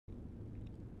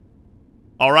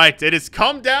Alright, it has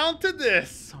come down to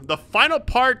this. The final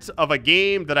part of a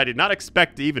game that I did not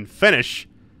expect to even finish.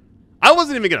 I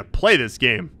wasn't even going to play this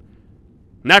game.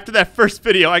 And after that first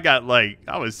video, I got like,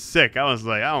 I was sick. I was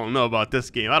like, I don't know about this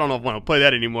game. I don't know if I want to play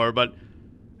that anymore. But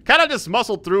kind of just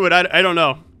muscled through it. I don't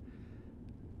know.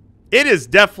 It is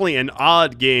definitely an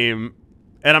odd game.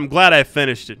 And I'm glad I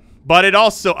finished it. But it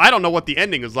also, I don't know what the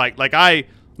ending is like. Like, I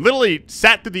literally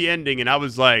sat through the ending and I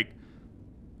was like,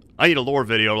 I need a lore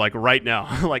video, like, right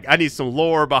now. Like, I need some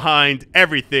lore behind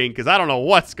everything, because I don't know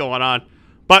what's going on.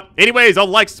 But anyways, all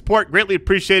like, support, greatly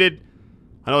appreciated.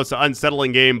 I know it's an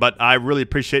unsettling game, but I really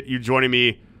appreciate you joining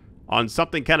me on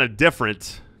something kind of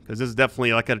different, because this is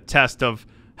definitely like a test of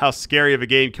how scary of a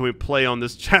game can we play on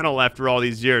this channel after all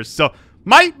these years. So,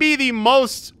 might be the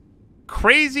most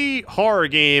crazy horror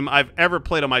game I've ever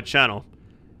played on my channel.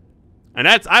 And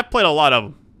I've played a lot of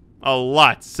them. A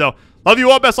lot. So, love you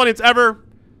all, best audience ever.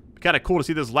 Kind of cool to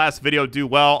see this last video do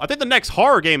well. I think the next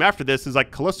horror game after this is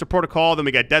like Callisto Protocol. Then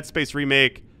we got Dead Space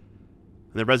Remake.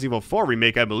 And the Resident Evil 4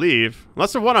 Remake, I believe.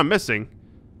 Unless there's one I'm missing.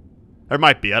 There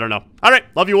might be. I don't know. Alright.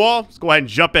 Love you all. Let's go ahead and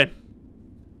jump in.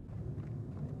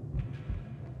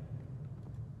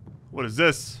 What is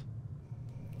this?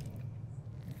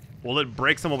 Will it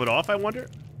break some of it off, I wonder?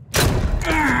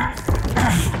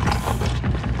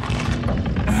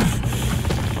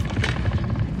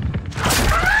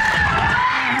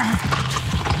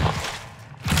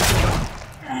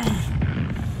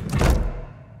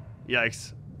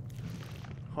 Yikes.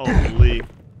 Holy.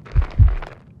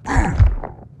 I'm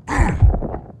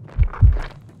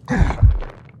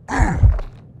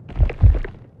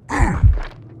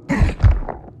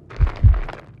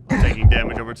taking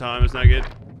damage over time. It's not good.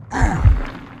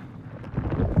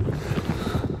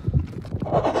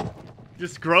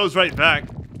 Just grows right back.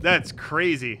 That's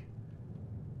crazy.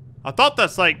 I thought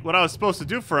that's like what I was supposed to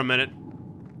do for a minute.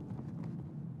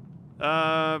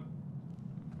 Alright.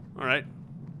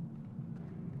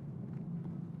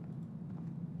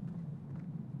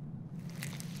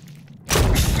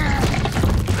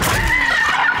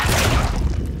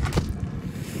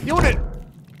 You know what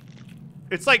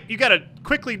it's like you gotta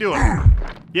quickly do it.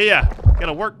 Yeah.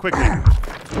 Gotta work quickly.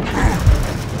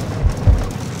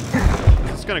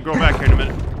 It's gonna grow back here in a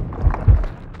minute.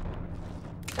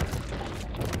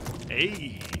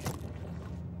 Hey.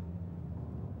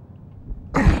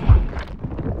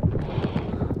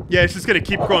 Yeah, it's just gonna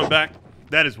keep growing back.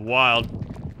 That is wild.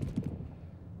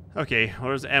 Okay, well,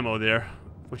 there's ammo there,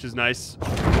 which is nice.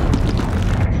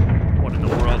 What in the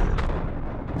world?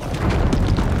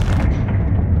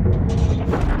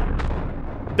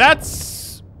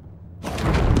 That's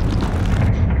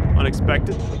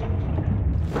unexpected.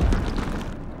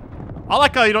 I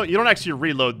like how you don't actually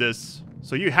reload this,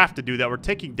 so you have to do that. We're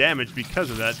taking damage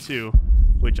because of that too,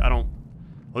 which I don't.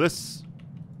 Well, this.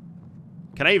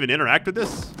 Can I even interact with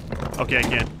this? Okay, I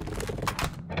can.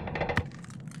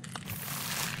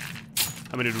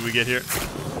 How many did we get here?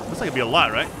 Looks like it'd be a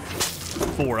lot, right?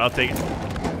 4. I'll take it.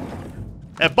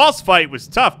 That boss fight was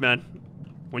tough, man.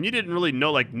 When you didn't really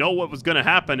know what was gonna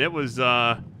happen, it was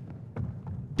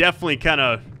definitely kind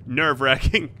of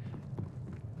nerve-wracking.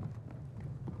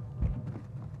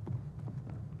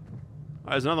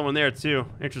 There's another one there too.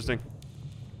 Interesting.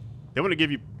 They want to give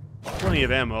you plenty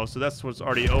of ammo, so that's what's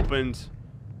already opened.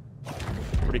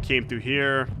 Already came through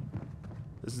here.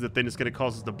 This is the thing that's gonna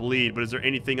cause us to bleed. But is there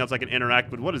anything else I can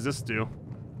interact with? What does this do?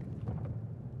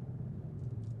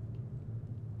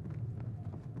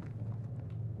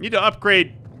 Need to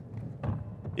upgrade.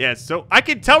 Yeah, so I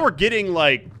can tell we're getting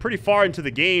like pretty far into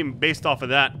the game based off of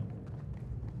that.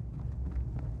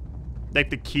 Like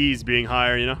the keys being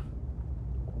higher, you know?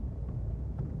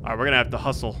 Alright, we're gonna have to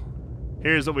hustle.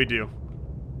 Here's what we do.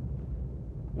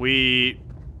 We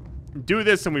do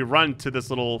this and we run to this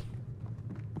little...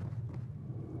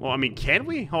 Well, I mean, can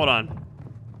we? Hold on.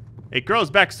 It grows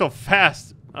back so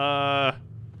fast.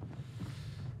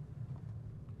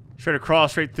 Straight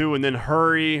across, straight through, and then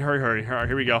hurry. Alright,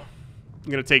 here we go. I'm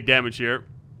gonna take damage here.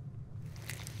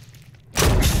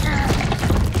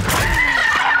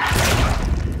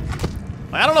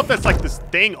 I don't know if that's like this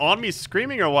thing on me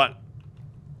screaming or what.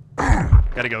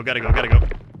 Gotta go. Gotta go,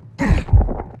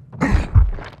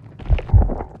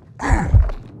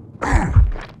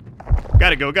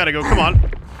 come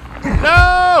on.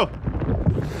 No!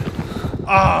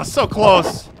 Oh, so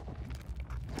close.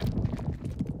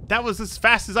 That was as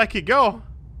fast as I could go.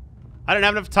 I didn't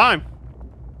have enough time.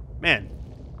 Man.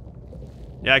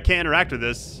 Yeah, I can't interact with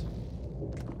this.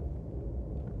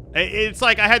 It's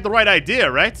like I had the right idea,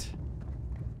 right?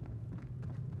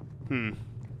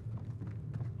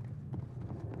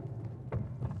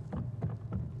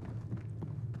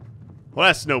 Well,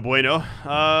 that's no bueno.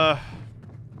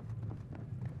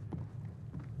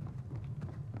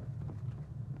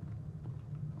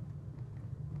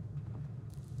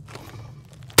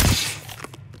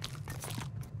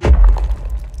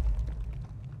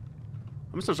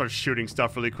 I'm just gonna start shooting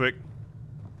stuff really quick.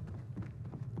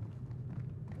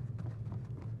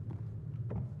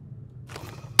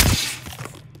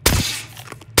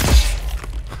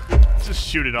 Just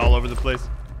shoot it all over the place.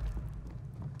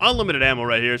 Unlimited ammo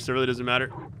right here, so it really doesn't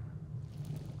matter.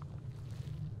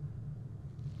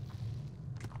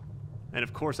 And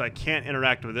of course I can't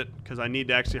interact with it because I need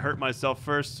to actually hurt myself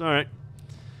first. Alright.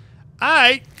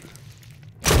 Alright.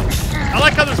 I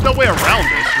like how there's no way around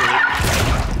this, really.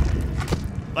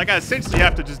 Like, I essentially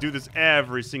have to just do this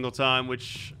every single time,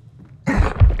 which...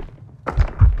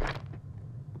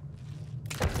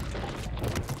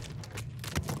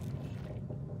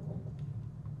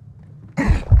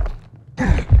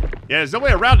 Yeah, there's no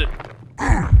way around it.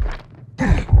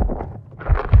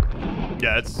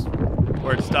 Yeah, that's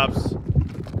where it stops.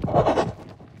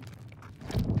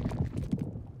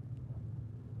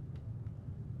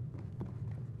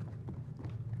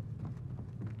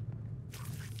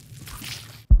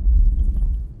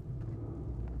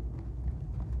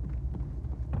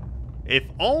 If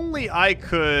only I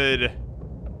could...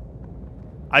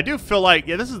 I do feel like,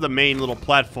 yeah, this is the main little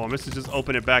platform. This is just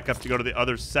open it back up to go to the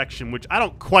other section, which I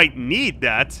don't quite need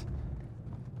that.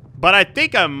 But I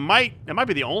think it might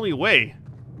be the only way.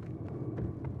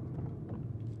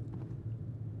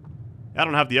 I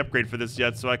don't have the upgrade for this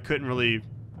yet, so I couldn't really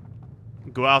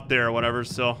go out there or whatever,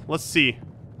 so let's see.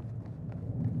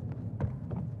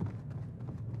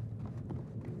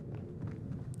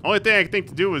 Only thing I think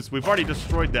to do is, we've already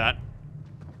destroyed that.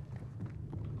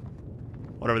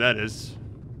 Whatever that is.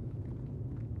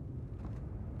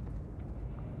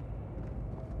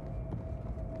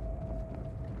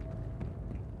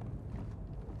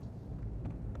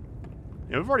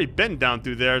 Yeah, we've already been down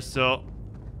through there, so...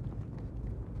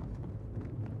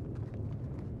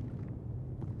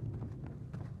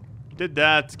 Did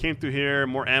that, came through here,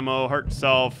 more ammo, hurt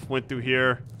itself, went through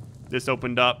here. This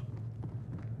opened up.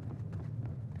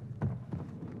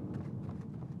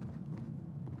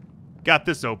 Got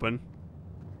this open.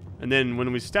 And then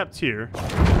when we stepped here...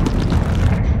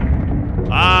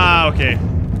 Ah, okay.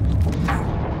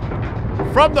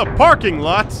 From the parking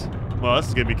lot! Well, this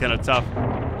is gonna be kind of tough.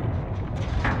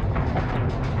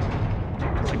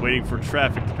 It's like waiting for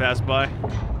traffic to pass by.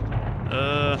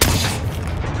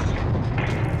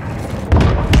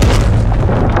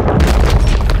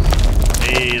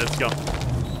 Hey, let's go.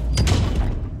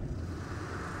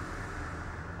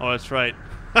 Oh, that's right.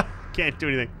 Can't do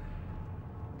anything.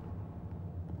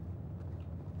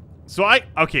 So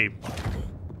okay.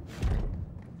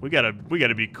 We gotta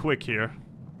be quick here.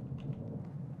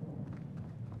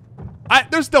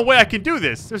 There's no way I can do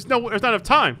this. There's not enough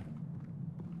time.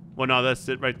 Well, no, that's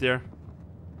it right there.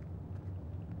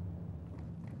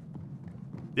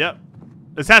 Yep.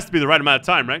 This has to be the right amount of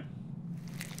time, right?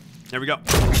 There we go.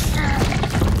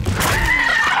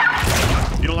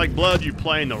 If you don't like blood, you're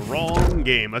playing the wrong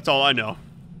game. That's all I know.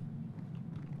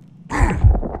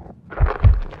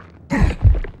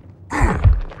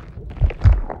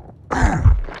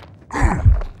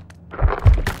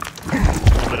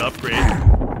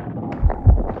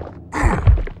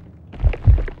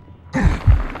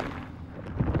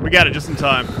 We got it just in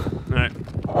time. Alright.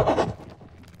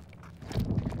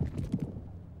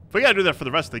 If we gotta do that for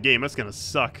the rest of the game, that's gonna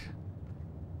suck.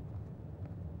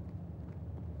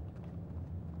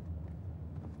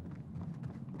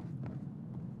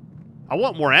 I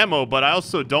want more ammo, but I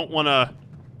also don't wanna...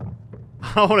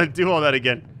 I don't wanna do all that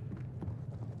again.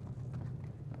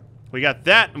 We got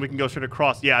that, and we can go straight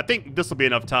across. Yeah, I think this will be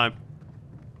enough time.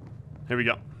 Here we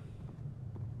go.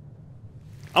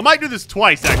 I might do this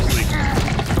twice, actually.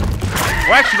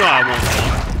 Well, actually, no, I won't.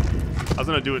 I was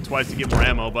gonna do it twice to get more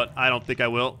ammo, but I don't think I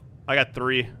will. I got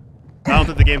 3. I don't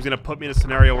think the game's gonna put me in a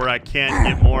scenario where I can't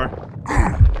get more.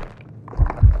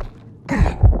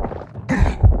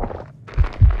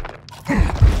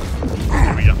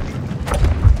 Here we go.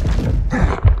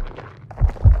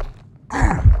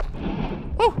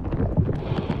 Woo!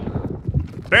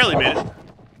 Barely made it.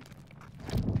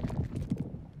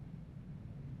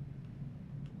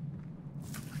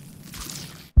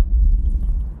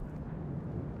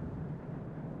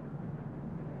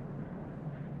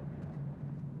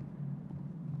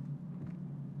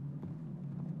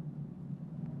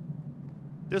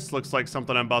 This looks like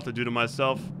something I'm about to do to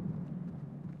myself.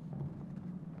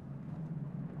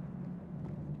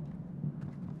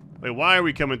 Wait, why are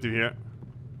we coming through here?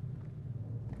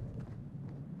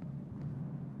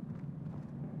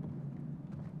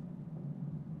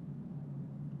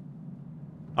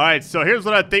 Alright, so here's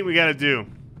what I think we gotta do.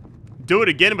 Do it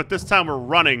again, but this time we're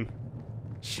running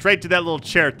straight to that little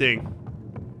chair thing.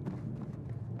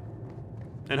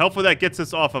 And hopefully that gets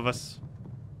us off of us.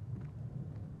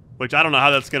 Which I don't know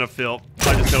how that's gonna feel.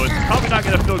 I just know it's probably not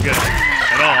gonna feel good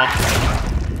at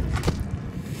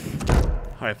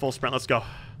all. Alright, full sprint, let's go.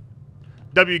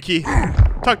 W key.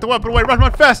 Tuck the weapon away,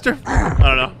 run faster. I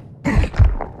don't know.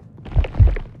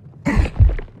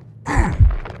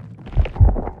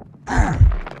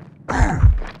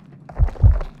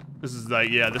 This is like,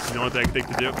 yeah, this is the only thing I think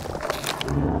to do.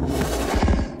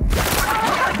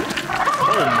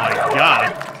 Oh my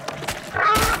god.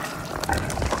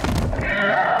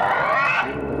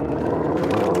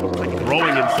 It's like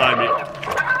growing inside me.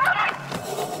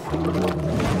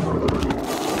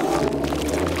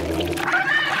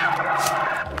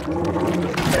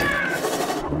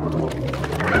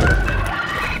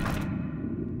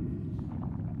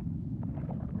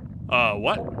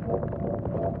 What?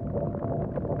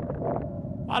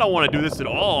 I don't want to do this at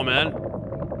all, man.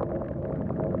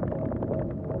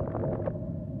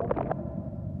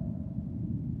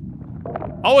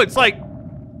 Oh, it's like...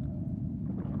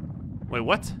 Wait,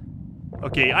 what?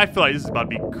 Okay, I feel like this is about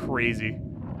to be crazy.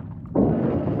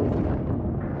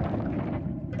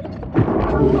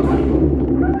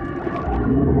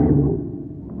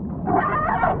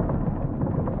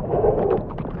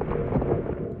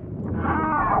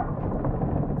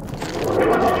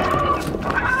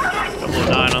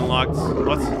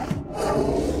 What?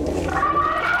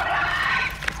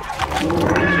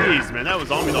 Jeez, man, that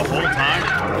was on me the whole time.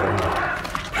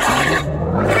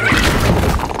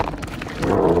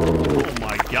 Oh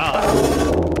my god.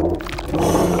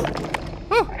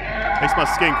 Whew. Makes my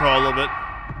skin crawl a little bit.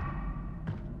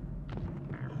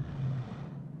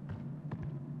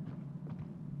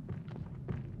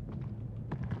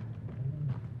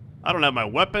 I don't have my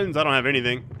weapons, I don't have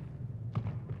anything.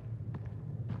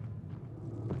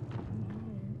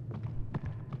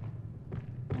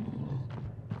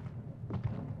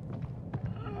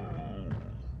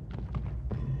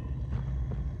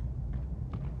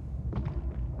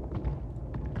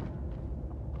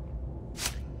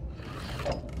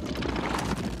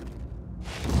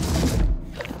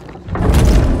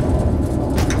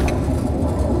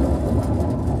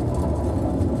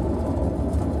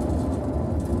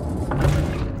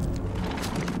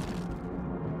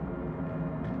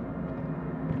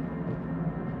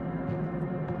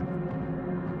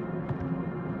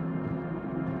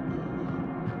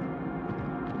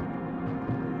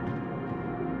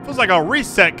 Feels like a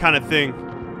reset kind of thing.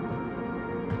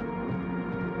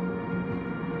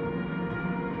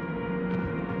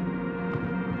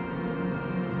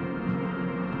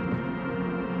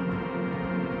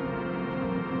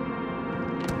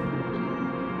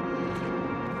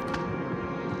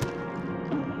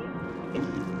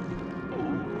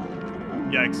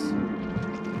 Yikes.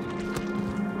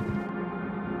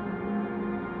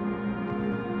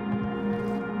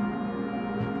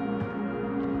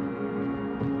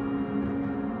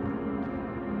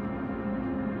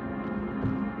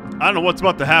 I don't know what's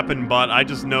about to happen, but I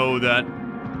just know that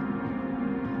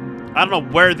I don't know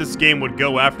where this game would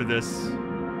go after this,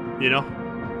 you know?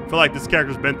 I feel like this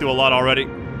character's been through a lot already.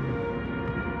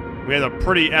 We had a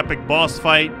pretty epic boss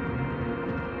fight.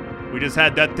 We just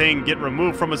had that thing get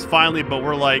removed from us finally, but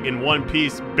we're like in one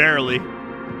piece, barely.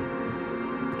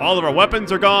 All of our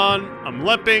weapons are gone. I'm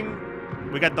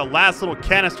limping. We got the last little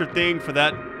canister thing for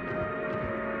that,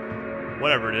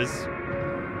 whatever it is.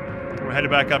 We're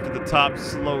headed back up to the top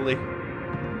slowly.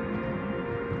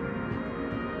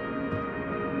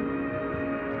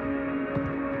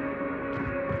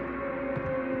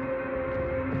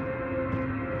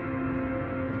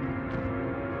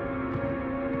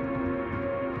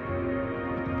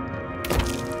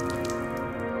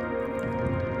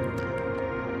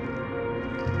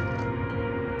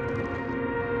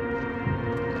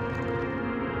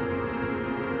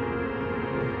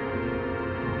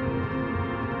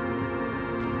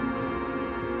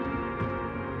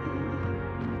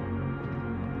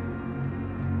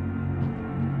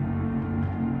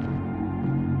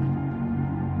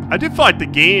 I do feel like the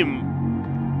game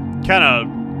kind of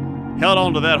held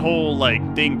on to that whole,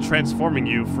 like, thing transforming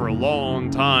you for a long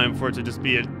time for it to just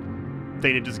be a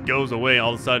thing that just goes away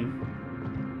all of a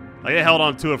sudden. Like, it held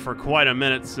on to it for quite a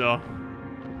minute, so...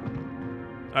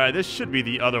 Alright, this should be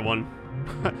the other one.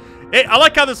 I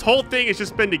like how this whole thing has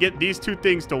just been to get these two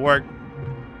things to work.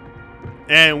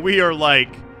 And we are,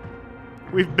 like...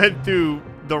 We've been through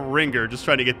the ringer just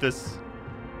trying to get this...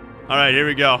 Alright, here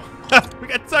we go. We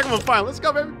got the second one finally. Let's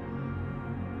go, baby.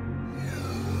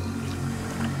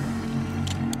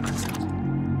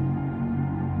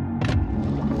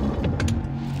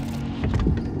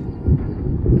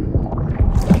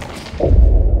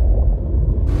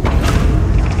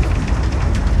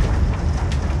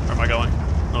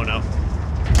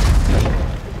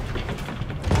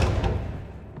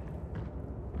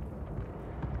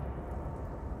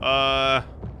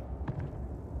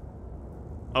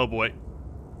 Oh boy.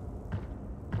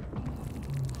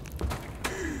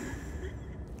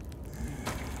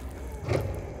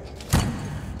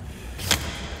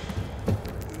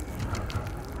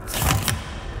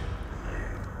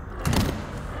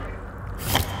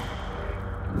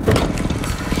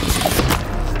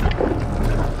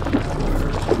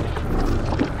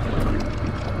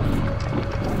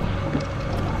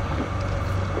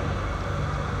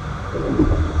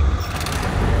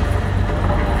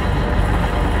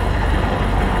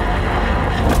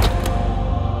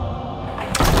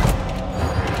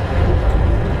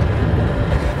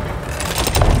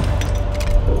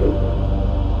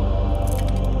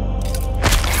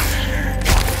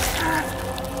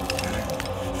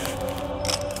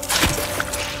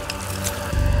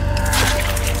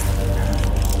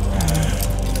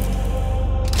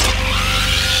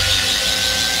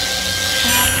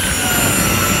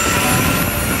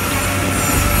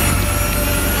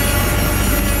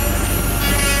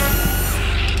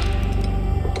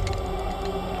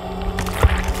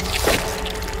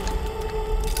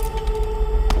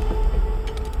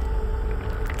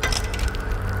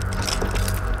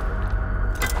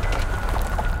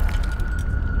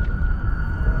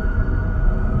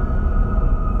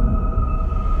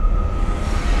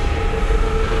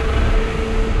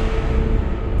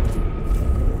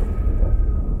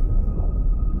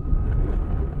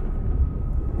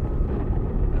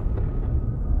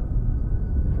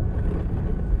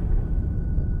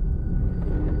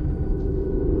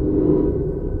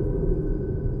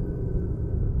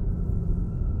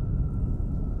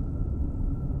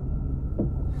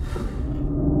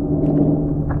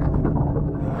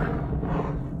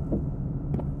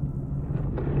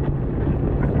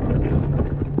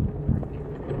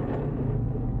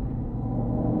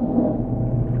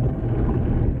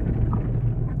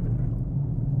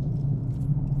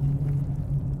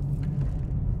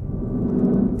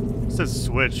 It says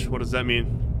switch. What does that mean?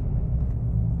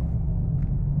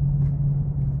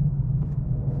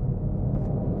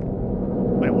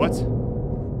 Wait, what?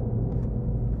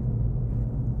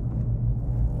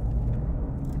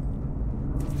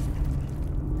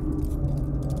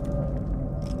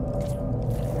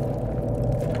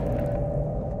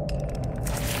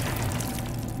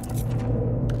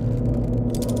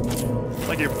 It's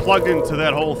like you're plugged into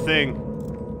that whole thing.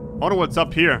 I wonder what's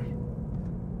up here.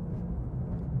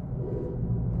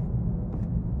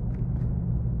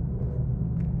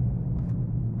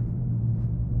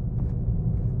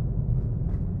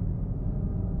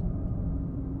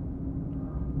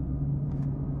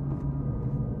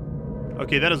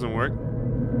 Okay, that doesn't work.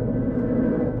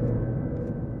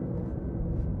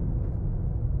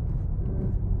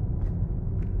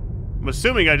 I'm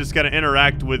assuming I just gotta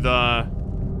interact with,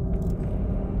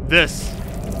 this.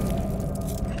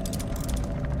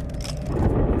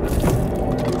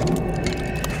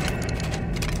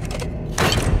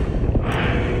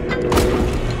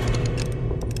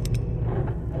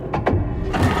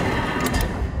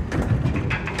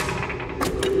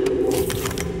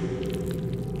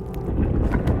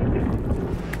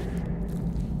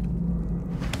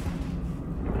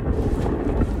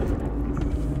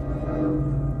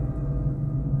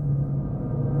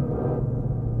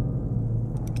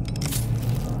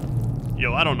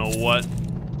 Yo, I don't know what.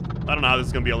 I don't know how this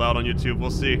is gonna be allowed on YouTube.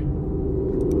 We'll see.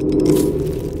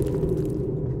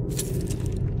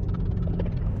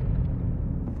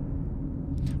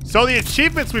 So the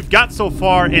achievements we've got so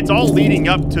far, it's all leading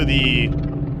up to the... I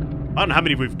don't know how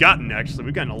many we've gotten, actually.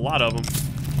 We've gotten a lot of them.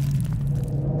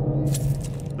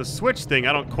 The switch thing,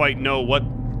 I don't quite know what...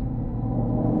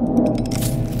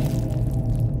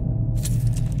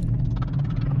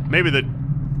 Maybe the...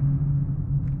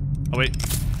 Oh, wait.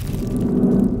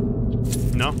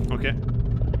 No? Okay.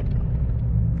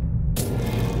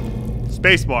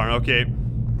 Spacebar, okay.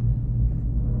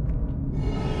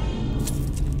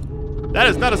 That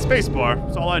is not a spacebar.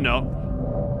 That's all I know.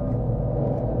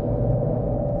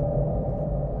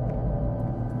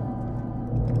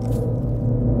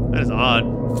 That is odd.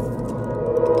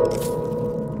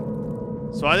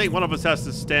 So I think one of us has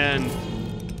to stand...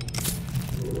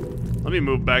 Let me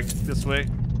move back this way.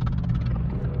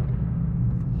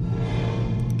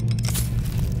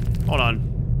 Hold on.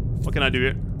 What can I do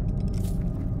here?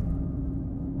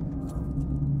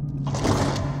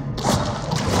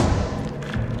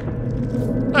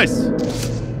 Nice.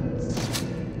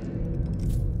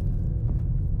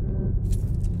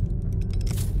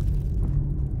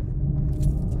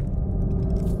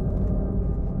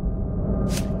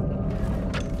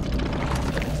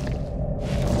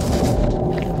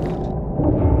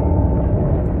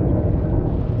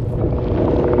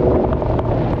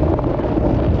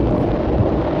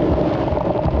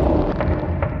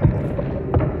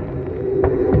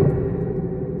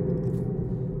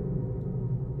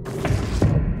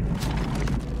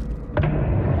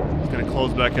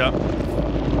 goes back up.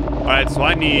 Alright, so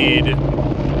I need... I'm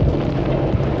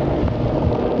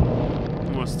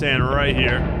gonna stand right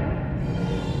here.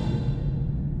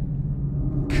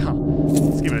 God,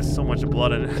 this game has so much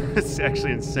blood in it. It's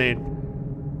actually insane.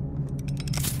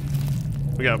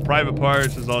 We got private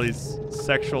parts, there's all these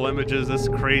sexual images. This is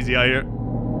crazy out here.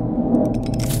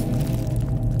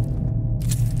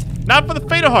 Not for the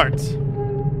faint of heart.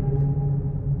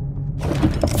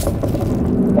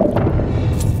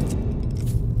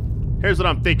 Here's what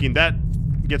I'm thinking. That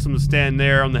gets him to stand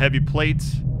there on the heavy plate.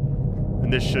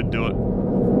 And this should do it.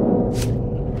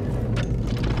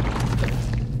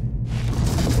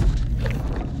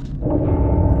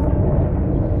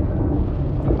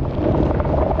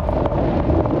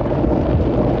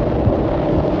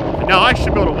 And now I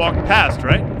should be able to walk past,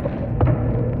 right?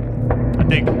 I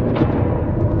think.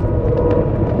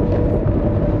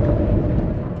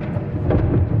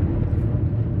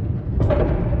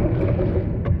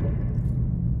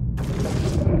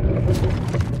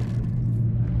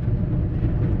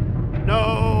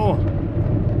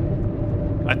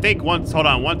 I think once, hold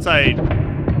on, once I...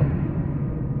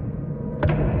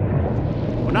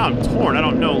 Well, now I'm torn. I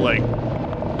don't know, like...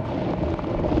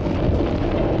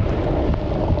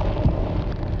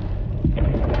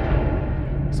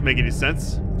 Does this make any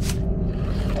sense?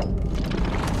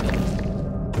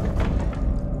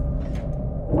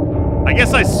 I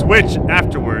guess I switch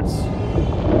afterwards.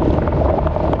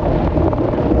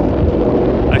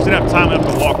 I should have time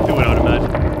enough to walk through it, I would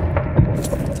imagine.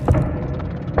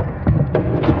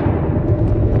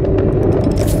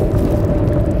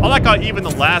 I like how even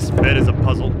the last bit is a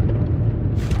puzzle.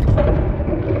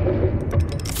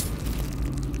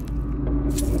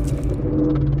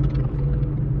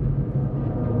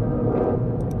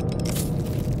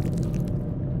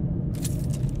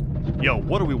 Yo,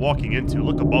 what are we walking into?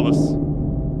 Look above us.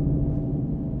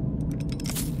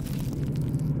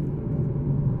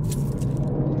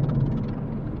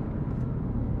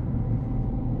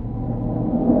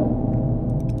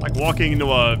 Like walking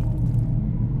into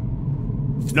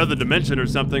another dimension or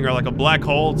something, or like a black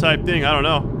hole type thing. I don't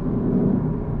know.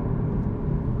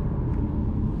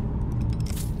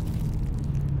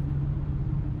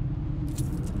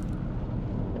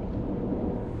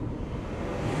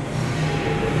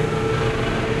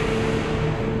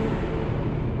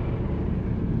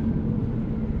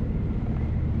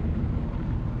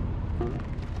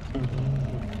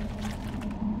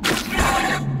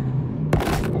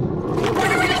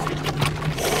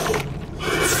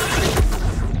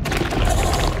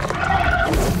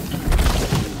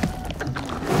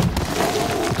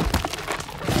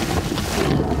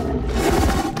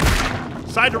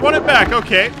 Decide to run it back,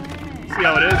 okay. See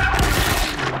how it is.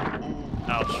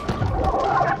 Ouch.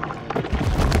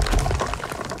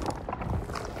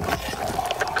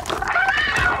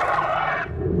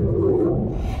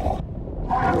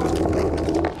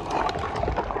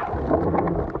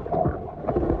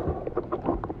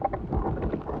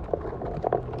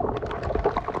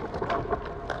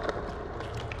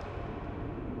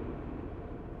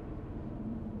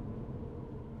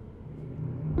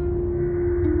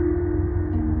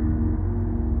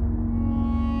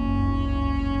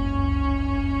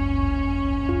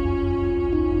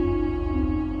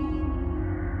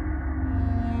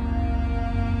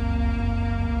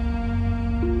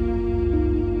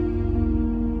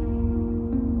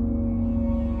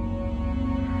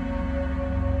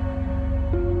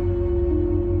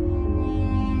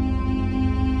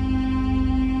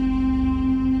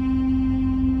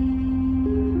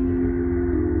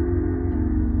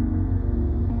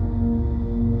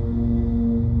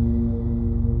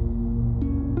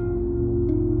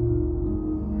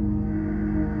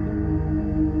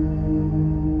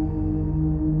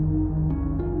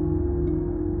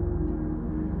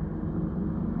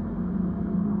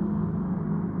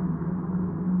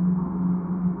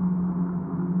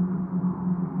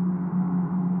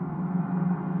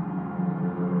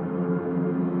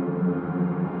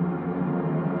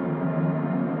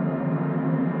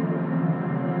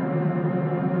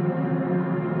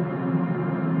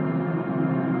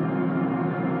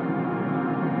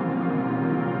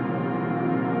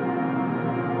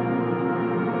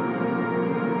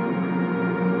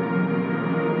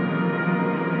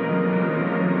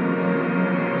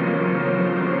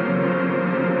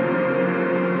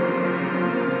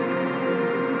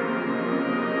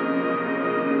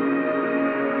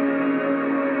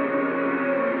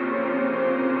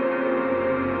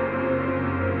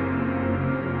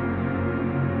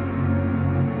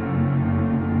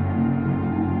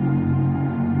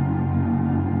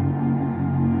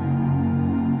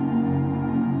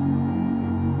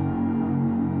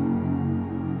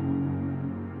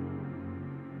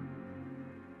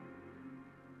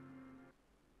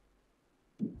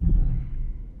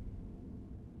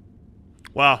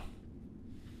 Wow.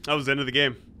 That was the end of the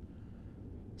game.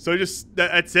 So just,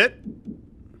 that's it?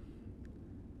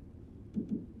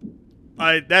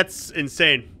 That's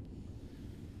insane.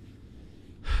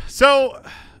 So,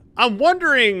 I'm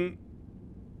wondering...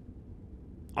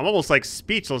 I'm almost like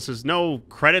speechless. There's no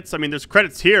credits. I mean, there's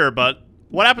credits here, but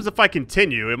what happens if I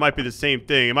continue? It might be the same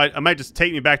thing. It might just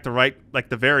take me back to like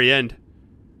the very end.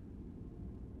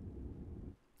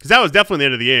 Because that was definitely the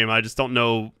end of the game. I just don't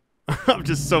know.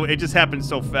 It just happened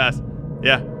so fast.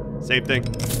 Yeah, same thing.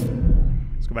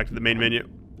 Let's go back to the main menu.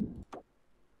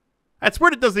 That's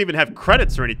weird. It doesn't even have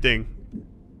credits or anything.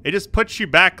 It just puts you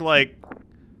back like,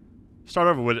 start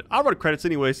over with it. I'll run credits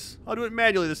anyways. I'll do it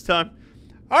manually this time.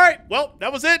 All right, well,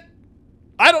 that was it.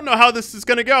 I don't know how this is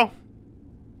going to go.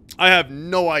 I have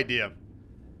no idea.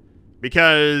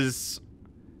 Because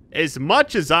as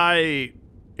much as I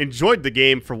enjoyed the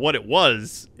game for what it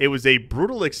was a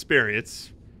brutal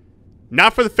experience.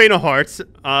 Not for the faint of heart.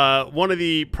 One of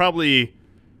the probably,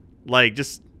 like,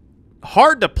 just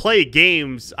hard to play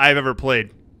games I've ever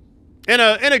played. In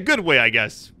a good way, I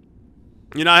guess.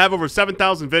 You know, I have over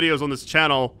 7,000 videos on this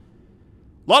channel.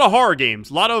 A lot of horror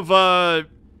games. A lot of,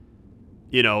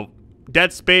 you know,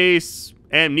 Dead Space,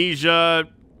 Amnesia,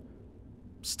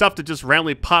 stuff that just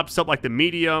randomly pops up like The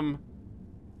Medium,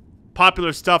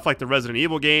 popular stuff like the Resident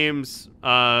Evil games,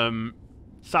 Silent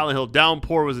Hill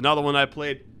Downpour was another one I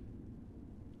played.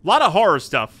 A lot of horror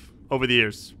stuff over the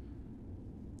years.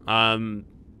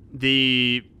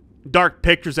 The Dark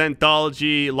Pictures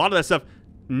anthology, a lot of that stuff.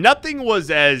 Nothing was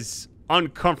as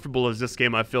uncomfortable as this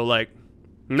game, I feel like.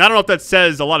 And I don't know if that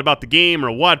says a lot about the game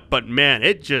or what, but man,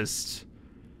 it just...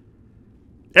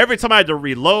 Every time I had to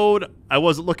reload, I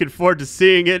wasn't looking forward to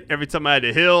seeing it. Every time I had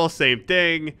to heal, same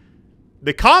thing.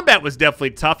 The combat was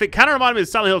definitely tough. It kind of reminded me of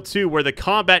Silent Hill 2, where the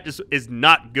combat just is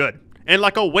not good. And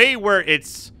like a way where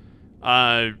it's...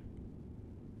 that's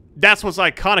what's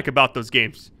iconic about those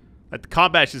games. Like the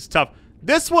combat's just tough.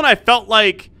 This one I felt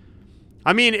like...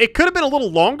 I mean, it could have been a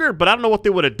little longer, but I don't know what they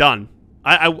would have done.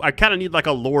 I kind of need like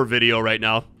a lore video right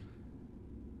now.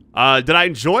 Did I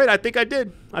enjoy it? I think I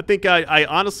did. I think I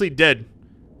honestly did.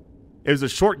 It was a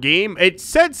short game. It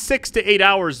said 6 to 8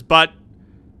 hours, but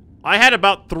I had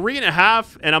about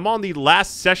 3.5, and I'm on the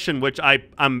last session, which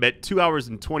I'm at 2 hours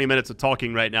and 20 minutes of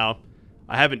talking right now.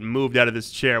 I haven't moved out of this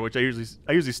chair, which I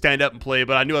usually stand up and play,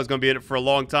 but I knew I was going to be in it for a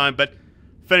long time, but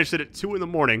finished it at 2 in the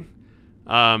morning.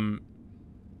 Yeah,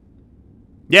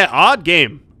 odd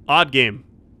game. Odd game.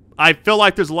 I feel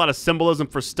like there's a lot of symbolism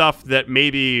for stuff that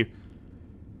maybe...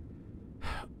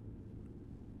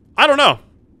 I don't know.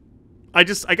 I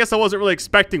guess I wasn't really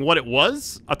expecting what it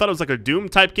was. I thought it was like a Doom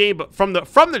type game, but from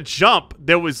the jump,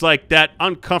 there was like that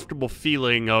uncomfortable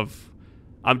feeling of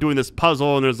I'm doing this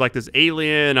puzzle and there's like this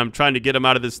alien. I'm trying to get him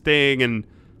out of this thing and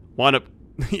wind up,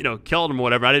 you know, killing him or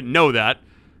whatever. I didn't know that.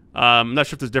 I'm not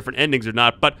sure if there's different endings or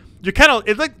not, but you're kind of,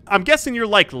 it's like, I'm guessing you're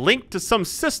like linked to some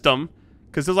system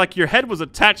because there's like your head was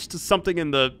attached to something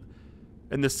in the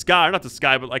sky, or not the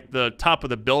sky, but like the top of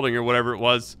the building or whatever it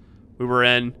was we were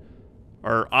in.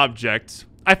 Or object.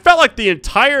 I felt like the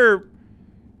entire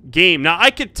game. Now, I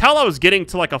could tell I was getting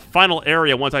to like a final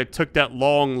area once I took that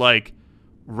long like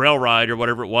rail ride or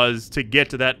whatever it was to get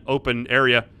to that open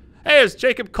area. Hey, it's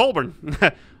Jacob Colburn.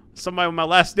 Somebody with my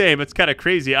last name. It's kind of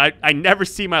crazy. I never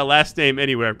see my last name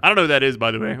anywhere. I don't know who that is, by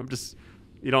the way.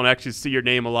 You don't actually see your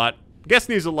name a lot. I'm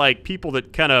guessing these are like people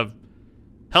that kind of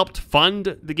helped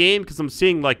fund the game because I'm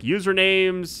seeing like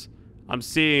usernames. I'm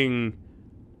seeing...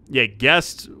 Yeah,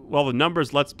 guest, well, the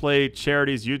numbers, Let's Play,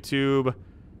 charities, YouTube,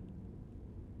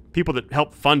 people that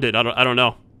help fund it. I don't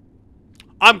know.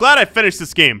 I'm glad I finished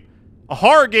this game. A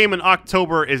horror game in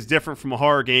October is different from a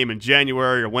horror game in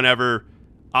January or whenever.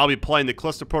 I'll be playing the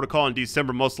Callisto Protocol in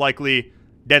December, most likely.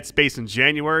 Dead Space in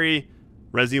January.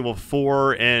 Resident Evil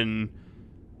 4 in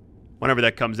whenever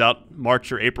that comes out, March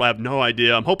or April. I have no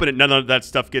idea. I'm hoping that none of that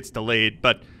stuff gets delayed,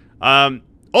 but...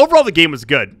 overall, the game was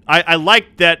good. I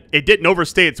liked that it didn't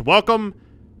overstay its welcome.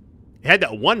 It had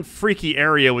that one freaky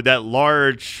area with that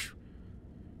large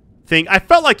thing. I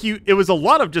felt like it was a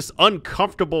lot of just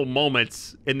uncomfortable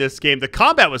moments in this game. The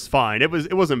combat was fine. It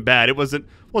wasn't bad. It wasn't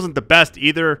the best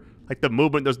either. Like the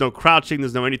movement, there's no crouching,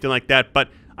 there's no anything like that. But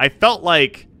I felt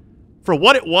like for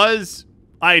what it was,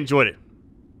 I enjoyed it.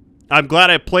 I'm glad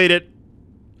I played it.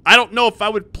 I don't know if I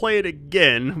would play it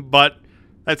again, but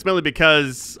that's mainly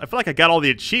because I feel like I got all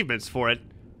the achievements for it.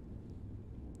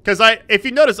 Because if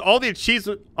you notice, all the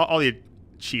achievements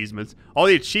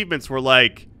were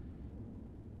like,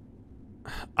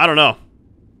 I don't know.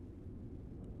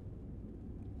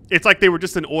 It's like they were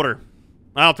just in order.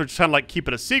 I don't know if they're trying to like keep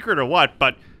it a secret or what,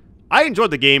 but I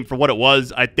enjoyed the game for what it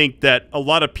was. I think that a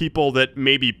lot of people that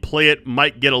maybe play it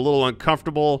might get a little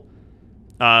uncomfortable.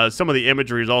 Some of the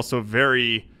imagery is also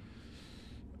very...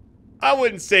 I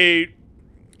wouldn't say...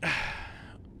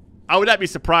 I would not be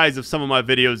surprised if some of my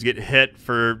videos get hit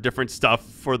for different stuff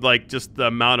for like just the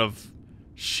amount of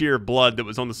sheer blood that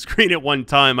was on the screen at one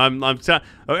time.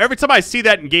 Every time I see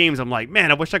that in games, I'm like, man,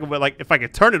 I wish I could, like, if I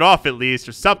could turn it off at least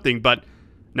or something. But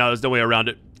no, there's no way around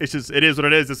it. It's just, it is what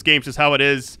it is. This game's just how it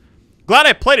is. Glad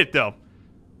I played it though.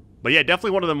 But yeah,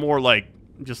 definitely one of the more like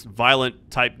just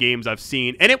violent type games I've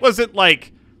seen. And it wasn't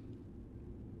like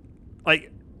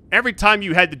every time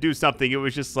you had to do something, it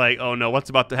was just like, oh no, what's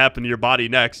about to happen to your body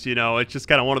next? You know, it's just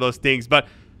kind of one of those things. But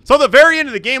so the very end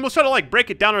of the game, let's try to like break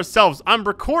it down ourselves. I'm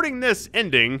recording this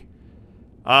ending.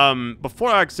 Before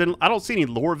I don't see any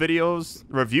lore videos.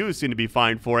 Reviews seem to be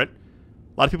fine for it.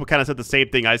 A lot of people kind of said the same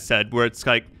thing I said, where it's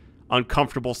like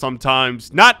uncomfortable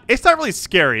sometimes. It's not really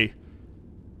scary.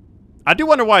 I do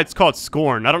wonder why it's called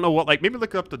Scorn. I don't know what, like, maybe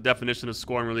look up the definition of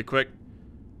Scorn really quick,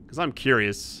 because I'm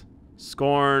curious.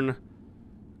 Scorn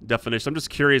definition. I'm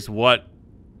just curious what.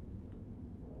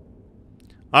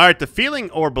 All right, the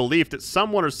feeling or belief that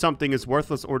someone or something is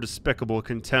worthless or despicable,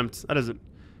 contempt. That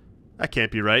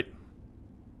can't be right.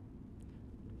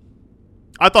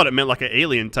 I thought it meant like an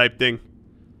alien type thing.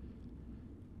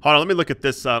 Hold on, let me look at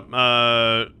this up.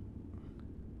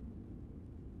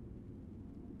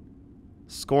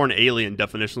 Scorn alien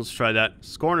definition. Let's try that.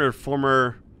 Scorn or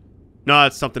former... No,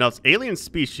 that's something else. Alien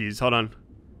species. Hold on.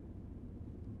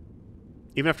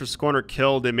 Even after Scorn are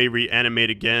killed, they may reanimate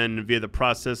again via the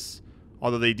process,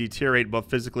 although they deteriorate both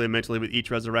physically and mentally with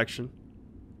each resurrection.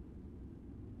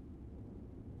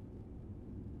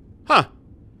 Huh.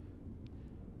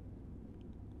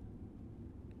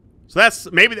 So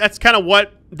maybe that's kind of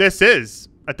what this is.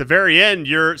 At the very end,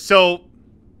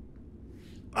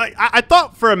 I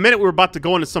thought for a minute we were about to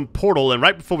go into some portal, and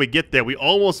right before we get there, we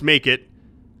almost make it,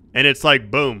 and it's like,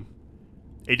 boom.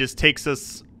 It just takes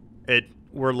us,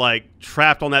 we're like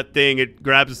trapped on that thing, it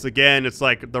grabs us again, it's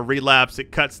like the relapse,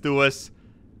 it cuts through us,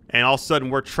 and all of a sudden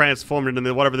we're transformed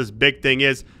into whatever this big thing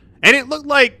is. And it looked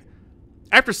like,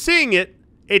 after seeing it,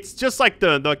 it's just like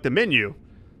the menu.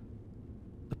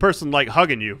 The person like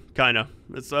hugging you, kind of.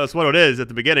 That's what it is at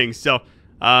the beginning. So,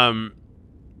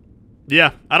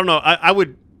 yeah, I don't know. I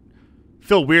would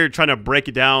feel weird trying to break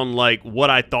it down like what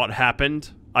I thought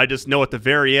happened. I just know at the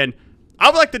very end. I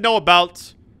would like to know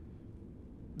about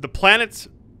the planets,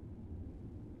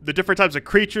 the different types of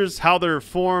creatures, how they're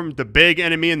formed, the big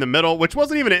enemy in the middle, which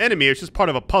wasn't even an enemy. It's just part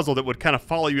of a puzzle that would kind of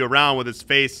follow you around with its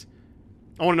face.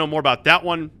 I want to know more about that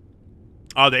one.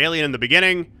 The alien in the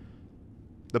beginning,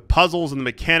 the puzzles and the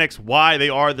mechanics, why they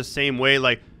are the same way.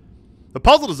 Like, the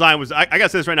puzzle design was, I gotta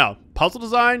say this right now, puzzle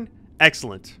design,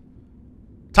 excellent.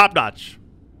 Top notch.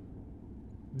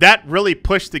 That really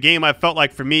pushed the game, I felt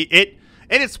like, for me.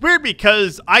 And it's weird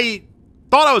because I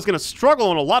thought I was going to struggle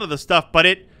on a lot of the stuff, but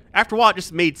after a while, it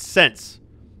just made sense.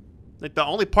 Like, the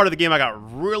only part of the game I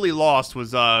got really lost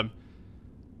was,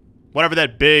 whatever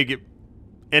that big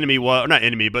enemy was, or not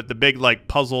enemy, but the big, like,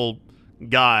 puzzle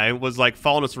guy was, like,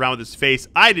 following us around with his face.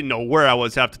 I didn't know where I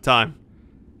was half the time.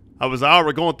 I was like, oh,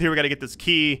 we're going through, we got to get this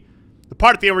key. The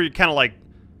part at the end where you're kind of, like,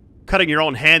 cutting your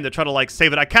own hand to try to, like,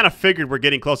 save it, I kind of figured we're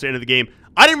getting closer to the end of the game.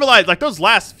 I didn't realize, like, those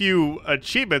last few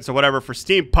achievements or whatever for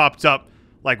Steam popped up,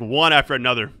 like, one after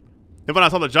another. And when I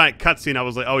saw the giant cutscene, I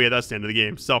was like, oh, yeah, that's the end of the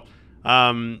game. So,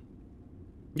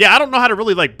 yeah, I don't know how to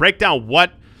really, like, break down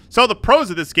what. So, the pros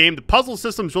of this game, the puzzle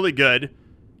system's really good.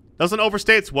 Doesn't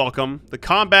overstay its welcome. The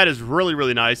combat is really,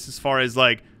 really nice as far as,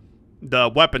 like,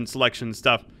 the weapon selection and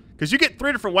stuff. Because you get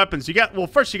 3 different weapons. Well,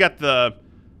 first you got the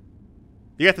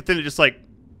thing that just, like,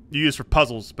 you use for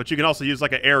puzzles. But you can also use,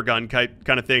 like, an air gun kind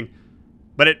of thing.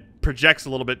 But it projects a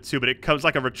little bit, too. But it comes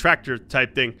like a retractor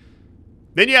type thing.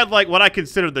 Then you had, like, what I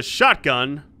consider the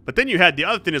shotgun. But then you had the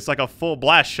other thing that's like a full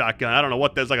blast shotgun. I don't know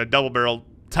what that's, like a double barrel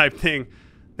type thing.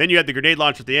 Then you had the grenade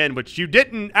launcher at the end, which you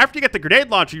didn't. After you get the grenade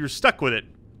launcher, you were stuck with it.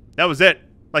 That was it.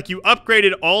 Like, you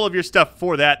upgraded all of your stuff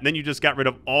for that, and then you just got rid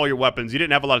of all your weapons. You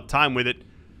didn't have a lot of time with it.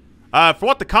 For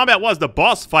what the combat was, the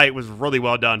boss fight was really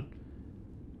well done.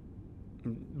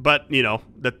 But, you know,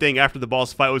 the thing after the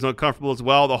boss fight was uncomfortable as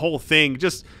well. The whole thing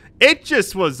it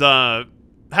just was,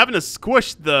 having to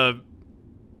squish the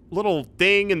little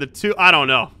thing in the two. I don't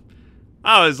know.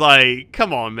 I was like,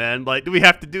 come on, man. Like, do we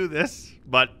have to do this?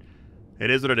 But it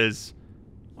is what it is.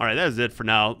 All right, that is it for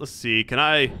now. Let's see. Can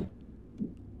I...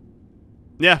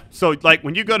 Yeah, so, like,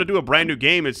 when you go to do a brand new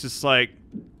game, it's just like,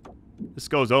 this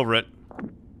goes over it.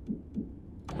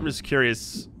 I'm just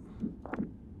curious.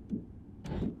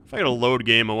 If I got a load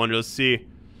game, I wonder, let's see.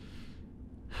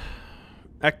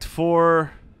 Act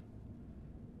 4.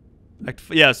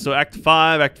 Yeah, so Act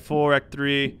 5, Act 4, Act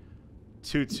 3,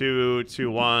 2, 2,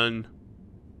 2, 1,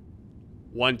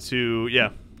 1, 2, yeah.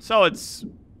 So it's...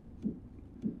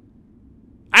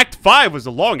 Act 5 was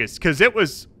the longest, because it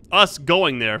was us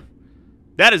going there.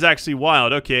 That is actually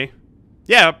wild, okay.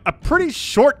 Yeah, a pretty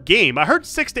short game. I heard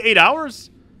 6 to 8 hours.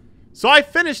 So I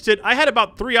finished it. I had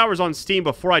about 3 hours on Steam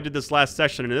before I did this last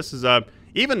session, and this is,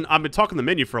 even, I've been talking the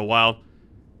menu for a while.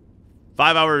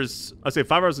 5 hours, I'd say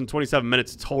 5 hours and 27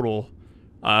 minutes total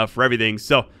for everything.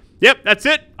 So, yep, that's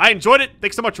it. I enjoyed it.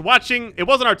 Thanks so much for watching. It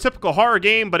wasn't our typical horror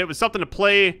game, but it was something to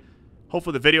play.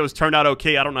 Hopefully the videos turned out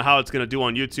okay. I don't know how it's going to do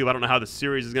on YouTube. I don't know how the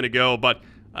series is going to go, but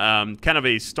kind of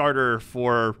a starter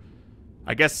for,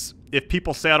 I guess, if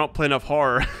people say I don't play enough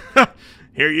horror.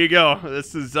 Here you go.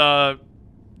 This is, I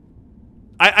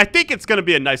think it's going to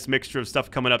be a nice mixture of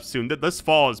stuff coming up soon. This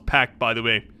fall is packed, by the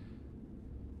way.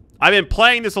 I've been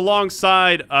playing this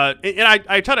alongside, and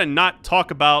I try to not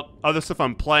talk about other stuff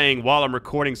I'm playing while I'm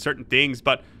recording certain things,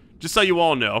 but just so you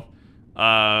all know,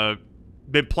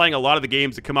 been playing a lot of the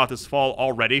games that come out this fall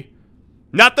already.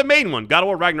 Not the main one, God of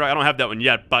War Ragnarok, I don't have that one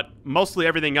yet, but mostly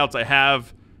everything else I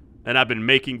have, and I've been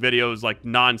making videos like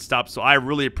non-stop, so I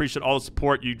really appreciate all the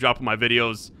support you drop on my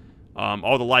videos,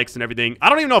 all the likes and everything. I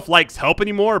don't even know if likes help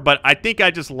anymore, but I think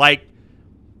I just like,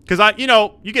 because you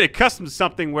know, you get accustomed to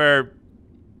something where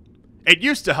it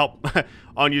used to help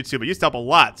on YouTube. It used to help a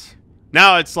lot.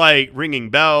 Now it's like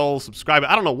ringing bells, subscribing.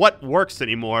 I don't know what works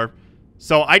anymore.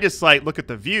 So I just like look at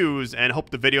the views and hope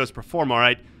the videos perform all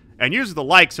right. And usually the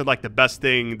likes are like the best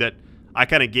thing that I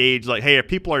kind of gauge. Like, hey, if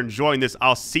people are enjoying this,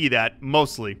 I'll see that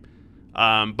mostly.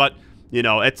 But, you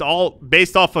know, it's all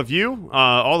based off of you.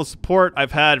 All the support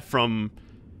I've had from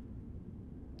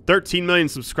 13 million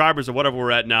subscribers or whatever we're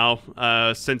at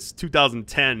now since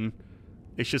 2010.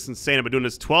 It's just insane. I've been doing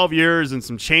this 12 years and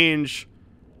some change.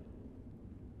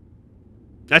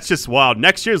 That's just wild.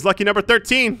 Next year's lucky number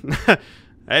 13.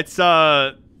 It's,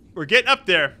 we're getting up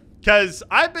there. Because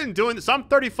I've been doing this. I'm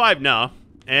 35 now.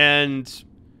 And,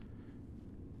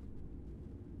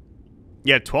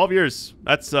 yeah, 12 years.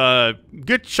 That's a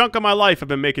good chunk of my life I've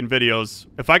been making videos.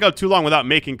 If I go too long without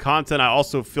making content, I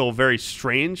also feel very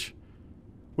strange.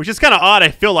 Which is kind of odd. I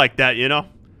feel like that, you know?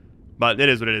 But it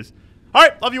is what it is. All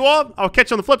right, love you all. I'll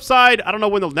catch you on the flip side. I don't know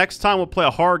when the next time we'll play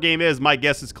a horror game is. My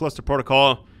guess is Callisto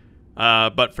Protocol.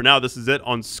 But for now, this is it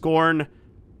on Scorn.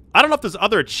 I don't know if there's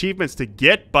other achievements to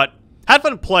get, but had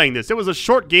fun playing this. It was a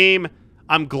short game.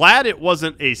 I'm glad it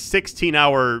wasn't a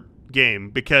 16-hour game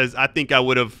because I think I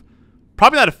would have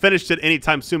probably not have finished it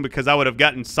anytime soon because I would have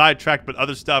gotten sidetracked with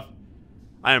other stuff.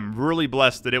 I am really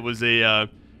blessed that it was a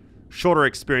shorter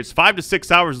experience. 5 to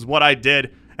 6 hours is what I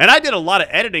did. And I did a lot of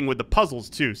editing with the puzzles,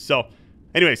 too. So,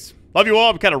 anyways, love you all.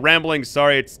 I'm kind of rambling.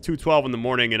 Sorry, it's 2:12 in the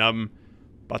morning, and I'm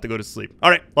about to go to sleep. All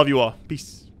right, love you all.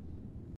 Peace.